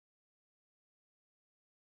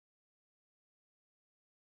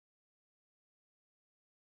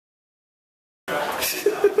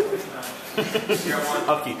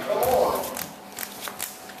Upkeep.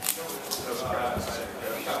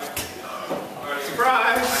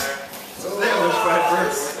 Surprise! There's 5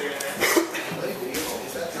 first.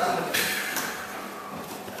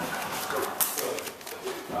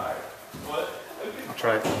 I'll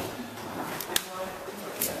try it.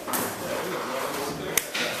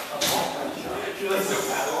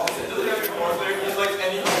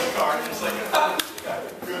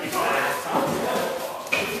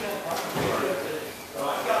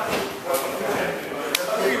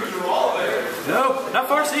 Nope, not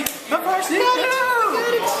Farsi. Not Farsi. No!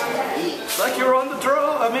 It's like you're on the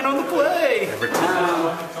draw. I mean, on the play. Number 2.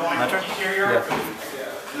 My turn? Yeah.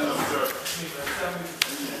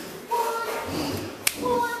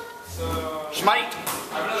 Smite.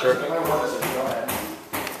 Sure.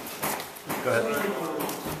 Go ahead.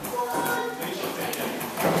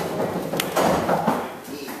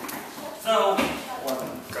 So,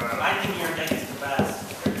 I think your deck is the best.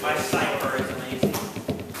 My cipher is amazing.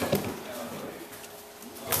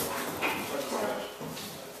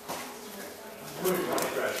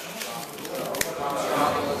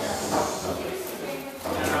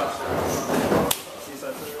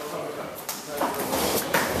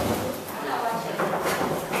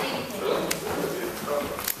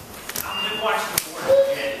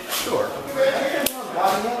 Sure. Go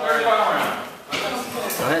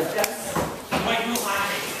ahead.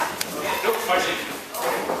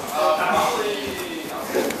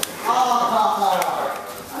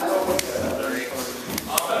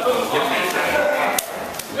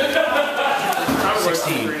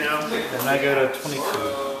 16. Then I go to 22.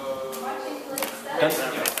 Done?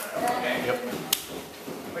 Yep.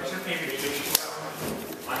 What's your favorite game?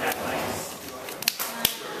 On that place.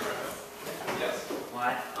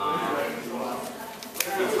 What?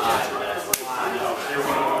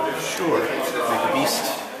 Sure. Make a beast.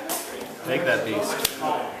 Make that beast.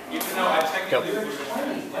 Go.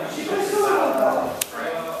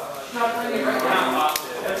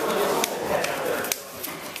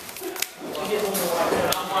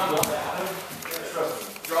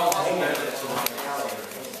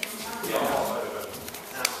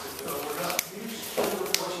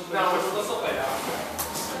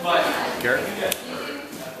 Garrett?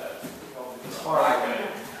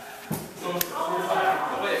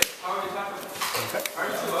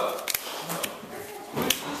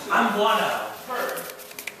 I'm 1-0.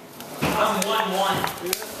 I'm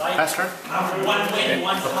 1-1. Pass turn? I'm 1 win,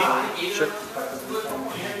 1 tie. Sure.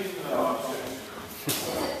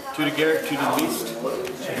 2 to Garrett, 2 to the beast. 2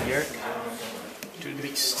 to Garrett, 2 to the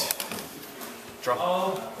beast. Draw.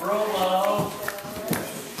 Oh, Brolo.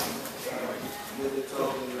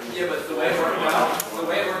 Yeah, but the way it worked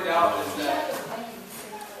out is that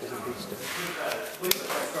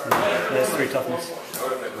That's 3 toughness.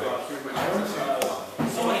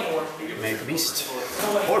 Make a beast.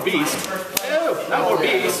 Or beast. No, not or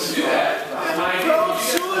beast. Go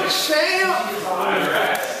to a champ!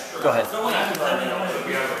 Go ahead. Go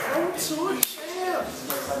to a champ!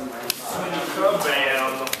 Come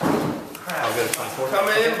down. I'll go to 24. Come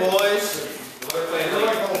in, boys.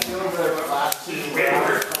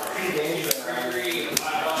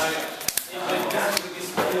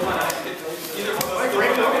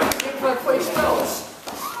 I play spells.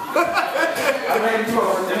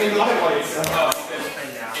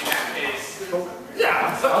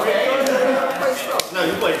 Yeah. Okay. No,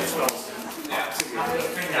 you play spells.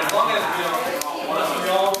 As long as we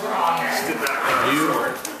all You.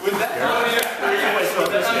 with that.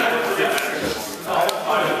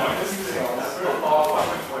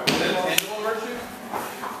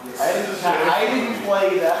 I didn't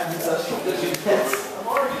play that ancestral defense.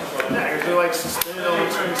 Yeah, you're like suspended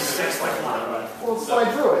on 26 like that. Well, so I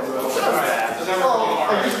drew it. Oh,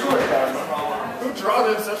 I just drew it down. Who draw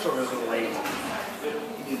the ancestral is late?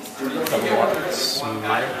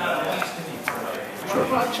 Smite.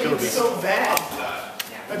 Sure, it's so bad.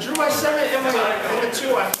 I drew my 7 and my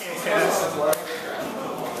 2 I can't cast.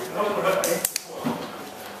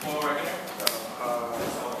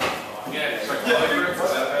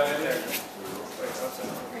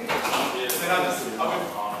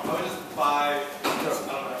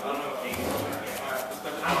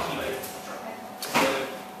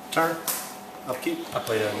 Turn. Upkeep. I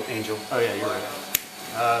played an angel. Oh yeah, you're right.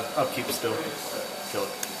 Upkeep still. Kill it.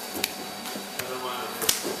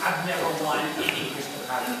 I've never won any Crystal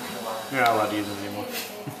Pattern before. You're not allowed to use them anymore.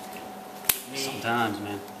 Sometimes,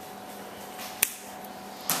 man.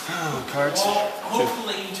 Oh, cards. Well,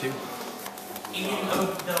 hopefully, 2. even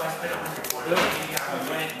though I spent $100, maybe I would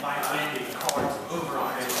win by winning cards over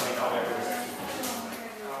 $120.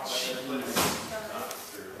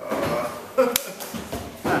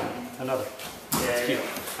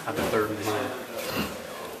 Have the third in the hand.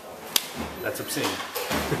 That's obscene.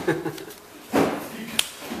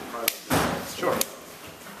 Sure.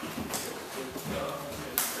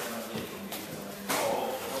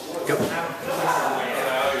 Go.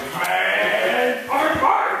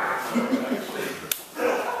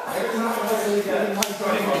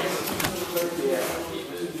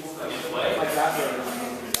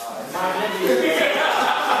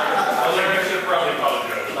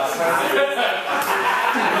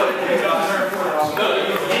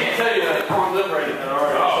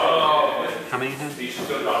 How many hands? Two.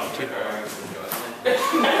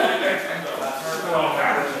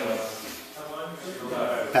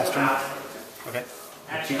 Pass turn. Okay.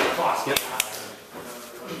 Yep.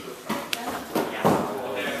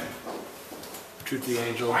 Truth the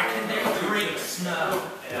angel. Why can there drink snow?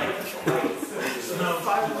 Snow.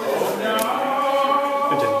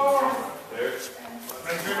 Continue.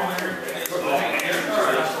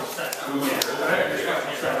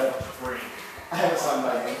 I have a son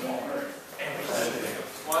by name.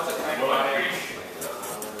 Once a time,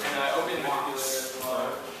 and I opened the manipulator,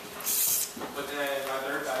 but then my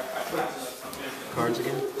third bag, I put it in something. Cards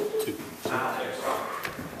again? Two.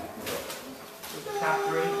 Top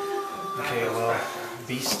three. Okay, well,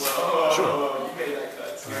 beast. Sure. Sure. You made that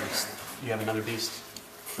cut. You have another beast.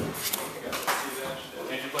 Can't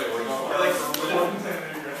you play Oregon?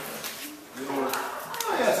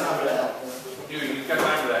 Oh, yeah, it's not bad. Dude, you've got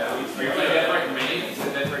time for that. Are you playing Death Break Main? Is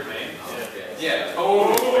it Death Break Main? Yeah.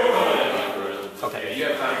 Oh! Okay. Yeah, you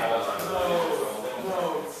have time all the time.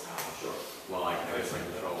 Well, I can have some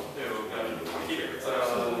control. Keep it.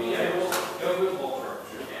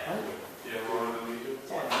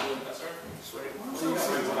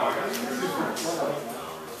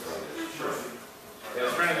 Yeah,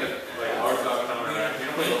 it's trying to get like large dog coming around. You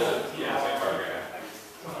don't play little same card guy.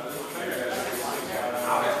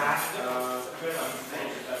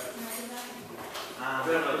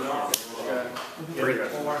 Three.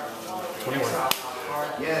 21.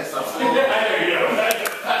 Yes. Go.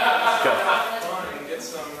 Get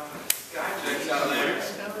some guy checks out of there.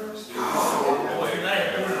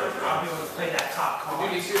 I'll be able to play that top card.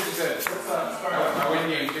 Dude, he seriously said, I win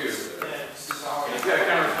game 2. He's got a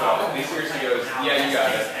counter spell. And he seriously goes, yeah, you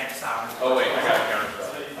got it. Oh, wait, I got a counter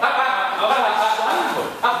spell.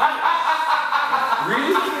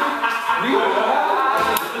 Really?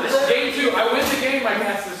 Game 2, I win the game, I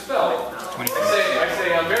cast the spell. I say,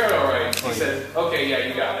 I'm very alright. He says, okay, yeah,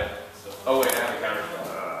 you got it. Oh, wait, I have a counter spell.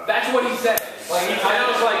 That's what he said. Like, I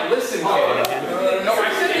was like, listen, kid. No, I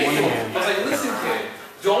said it. I was like, listen, kid,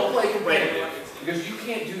 don't play competitive because you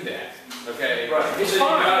can't do that. Okay? Right. It's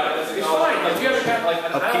fine. It's fine. Like, you have a kind of, like,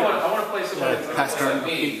 I want to play someone that's like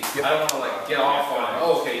me. I don't want to, like, get off on,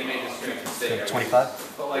 oh, okay, you made this stupid mistake.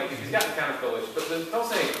 25. But, like, if he's got the counter spell, but don't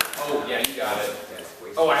say, oh, yeah, you got it.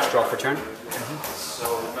 Oh, I have Draw for turn.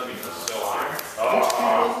 so, let me go so high.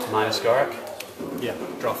 Minus Garrick. Yeah.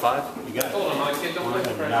 Draw 5. You got it. Hold on, my kid, don't One,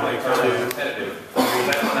 play and now we go to competitive.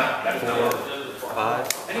 That's not.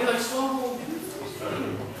 5. And he like slow mo.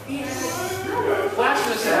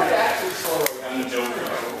 Blasphemous actually slow.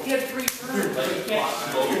 He had 3 turns. And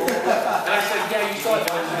I said, yeah, you still have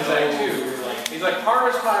Blasphemous Act too. He's like,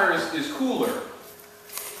 Harvest Fire is cooler.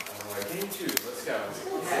 I'm like, game 2, let's go.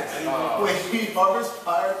 Wait, he Harvest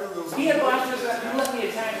Fire? He had Blasphemous Act. You let me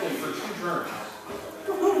attack him for 2 turns.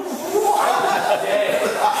 You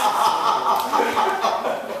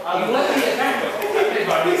let me attack him.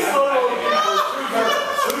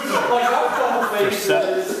 First set.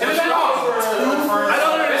 I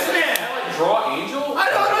don't understand. Draw Angel? I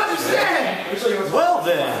don't understand. Well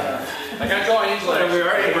then. Like I draw Angel. We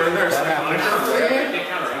already burned our second. I can't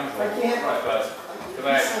counter Angel. I can't. Because I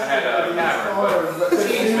had a pattern. But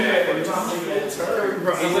Steve's man.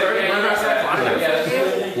 He's like,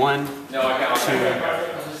 yeah. 1, No, I got 2,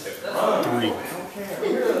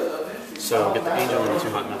 3. So get the angel and 2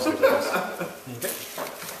 hot enough. Okay.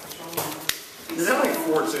 Is that like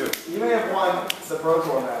 4-2? You may have won the Pro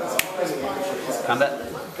Tour match. Combat.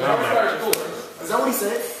 Harvest Fire is cooler. Is that what he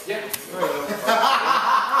said? Yeah.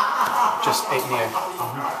 Just 8 in the air.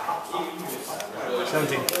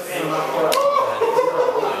 17.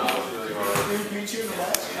 Did he beat you in the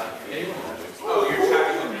match? Oh, you're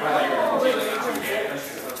attacking him.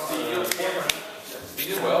 He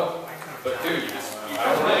did well. But dude, I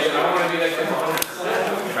don't want to be like him.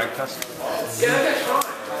 Drag tusk. Yeah, that's fine.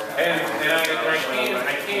 And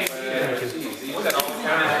I can't beat it overseas. He's got all the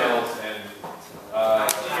counter spells and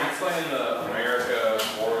he's playing the America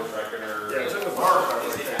Wars Reckoner. Yeah, it's in the bar.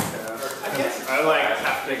 I like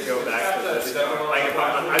have to go back to this. Like if I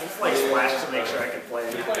just like splash to make sure I can play.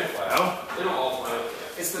 You play Flash. No? They don't all play.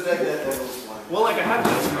 It's the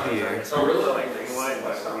Oh, really?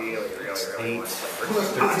 Eight.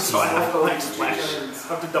 So I have to like splash. I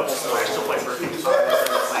have to double splash to play for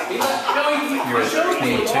No, he showed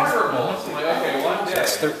me waterballs. I'm like, okay, one day.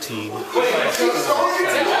 That's 13. Wait, no,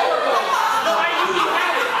 I knew he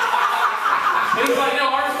had it. And he's like, no,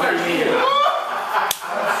 ours better be here.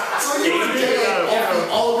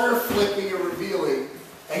 Alder flipping and revealing,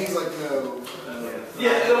 and he's like, no.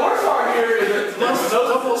 Yeah, the worst part here is that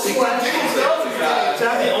double slash himself is to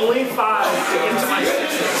have the only 5 to get to my 6.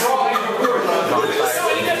 No, and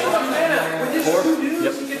he gets one mana. With his 2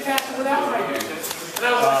 dudes, he can pass it without my dude. And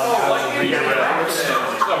I was like, oh, what can you do?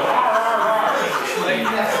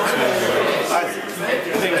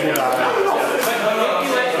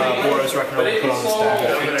 Boris recommended put on the stack at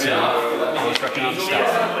 18. Boris recommended on the stack.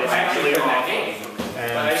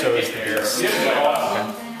 And so is the beast.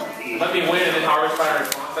 Let me win and then harvest fire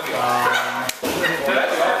response. That'd be awesome.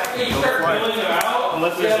 You start filling them out.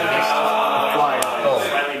 Unless there's a Fly. Oh,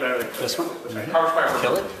 slightly better than this one? Harvest fire.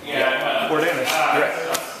 Kill it? Yeah. 4 damage. Correct.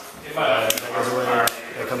 That goes away.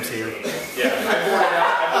 That comes here. Yeah. I poured it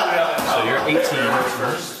out. So you're 18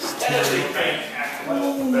 first. 10.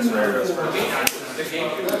 The game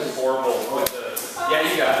is horrible. Yeah,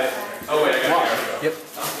 you got it. Oh wait, I got it. Yep.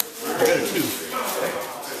 I got a 2.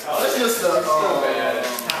 That's just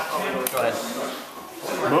Go ahead.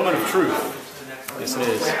 Moment of truth. Yes, it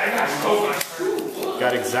is.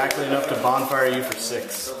 Got exactly enough to bonfire you for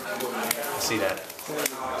 6. I see that.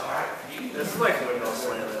 This is like windmill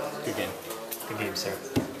slam. Good game. Good game, sir.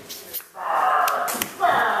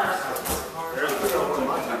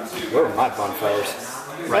 Where are my bonfires?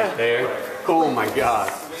 Right there. Oh my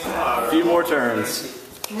god. A few more turns.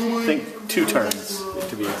 I think 2 turns,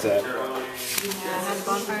 to be exact. Yeah, I had a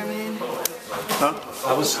bonfire man. Huh?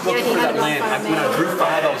 I was looking for that land. When I drew 5,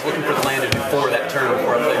 I was looking for the land before that turn,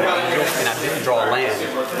 before I played the angel, and I didn't draw a land.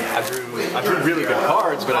 I drew really good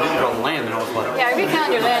cards, but I didn't draw a land, and I was like... Yeah, I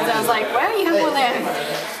recounted your lands and I was like, why don't you have more land?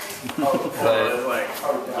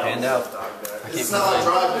 But, hand out. I can't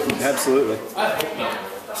complain. Absolutely.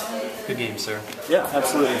 Good game, sir. Yeah,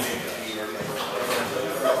 absolutely.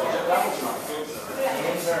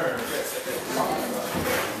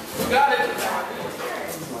 Got it.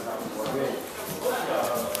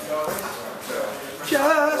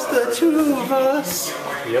 Just the 2 of us.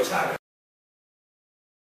 Yep.